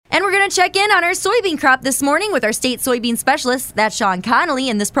going to check in on our soybean crop this morning with our state soybean specialist. That's Sean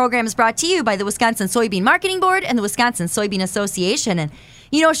Connolly, and this program is brought to you by the Wisconsin Soybean Marketing Board and the Wisconsin Soybean Association. And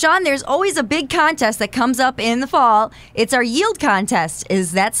you know, Sean, there's always a big contest that comes up in the fall. It's our yield contest.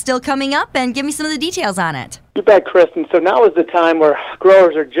 Is that still coming up? And give me some of the details on it. You bet, Kristen. So now is the time where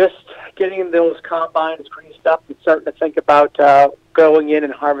growers are just getting those combines greased up and starting to think about going in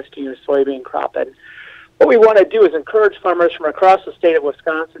and harvesting your soybean crop. And what we want to do is encourage farmers from across the state of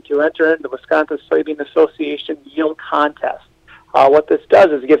Wisconsin to enter into the Wisconsin Soybean Association Yield Contest. What this does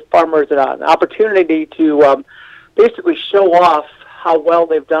is give farmers an opportunity to basically show off how well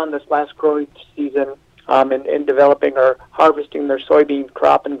they've done this last growing season in developing or harvesting their soybean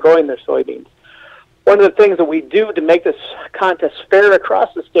crop and growing their soybeans. One of the things that we do to make this contest fair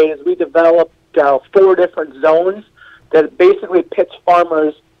across the state is we developed 4 different zones that basically pits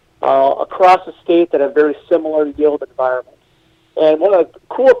farmers across the state that have very similar yield environments. And one of the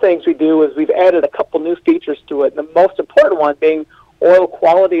cool things we do is we've added a couple new features to it, and the most important one being oil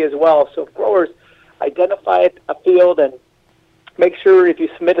quality as well. So if growers identify a field and make sure if you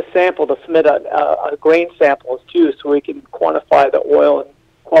submit a sample to submit a grain sample too, so we can quantify the oil and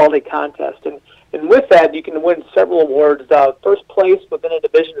quality contest. And with that, you can win several awards. First place within a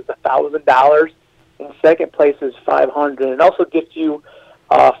division is $1,000, and second place is $500. It also gives you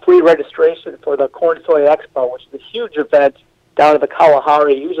free registration for the Corn Soy Expo, which is a huge event down at the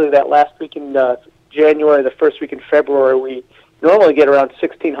Kalahari. Usually that last week in January, the first week in February, we normally get around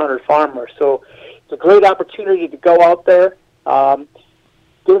 1,600 farmers. So it's a great opportunity to go out there,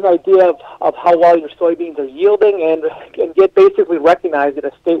 get an idea of how well your soybeans are yielding, and get basically recognized at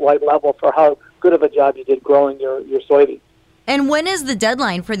a statewide level for how good of a job you did growing your soybeans. And when is the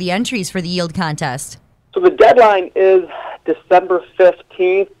deadline for the entries for the yield contest? So the deadline is December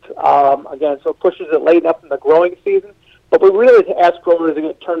 15th. Again, so it pushes it late enough in the growing season. But we really ask growers to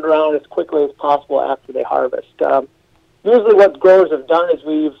get turned around as quickly as possible after they harvest. Usually what growers have done is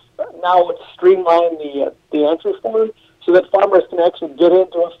we've now streamlined the entry form so that farmers can actually get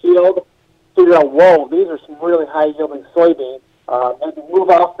into a field, figure out, whoa, these are some really high-yielding soybeans, maybe move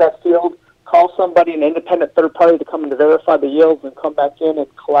off that field, call somebody, an independent third party, to come in to verify the yields and come back in and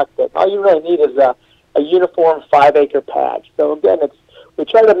collect it. All you really need is a uniform 5-acre patch. So again, we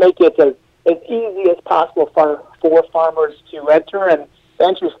try to make it as easy as possible for farmers to enter, and the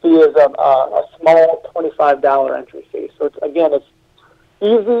entry fee is a small $25 entry fee. So it's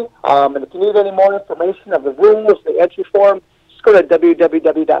easy. And if you need any more information of the rules, the entry form, just go to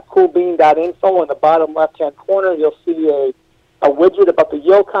www.coolbean.info. In the bottom left-hand corner, you'll see a widget about the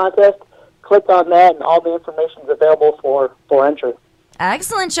yield contest. Click on that, and all the information is available for entry.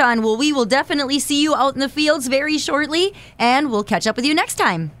 Excellent, Sean. Well, we will definitely see you out in the fields very shortly, and we'll catch up with you next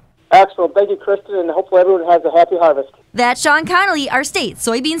time. Excellent. Thank you, Kristen, and hopefully everyone has a happy harvest. That's Sean Connolly, our state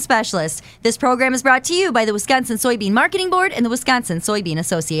soybean specialist. This program is brought to you by the Wisconsin Soybean Marketing Board and the Wisconsin Soybean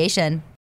Association.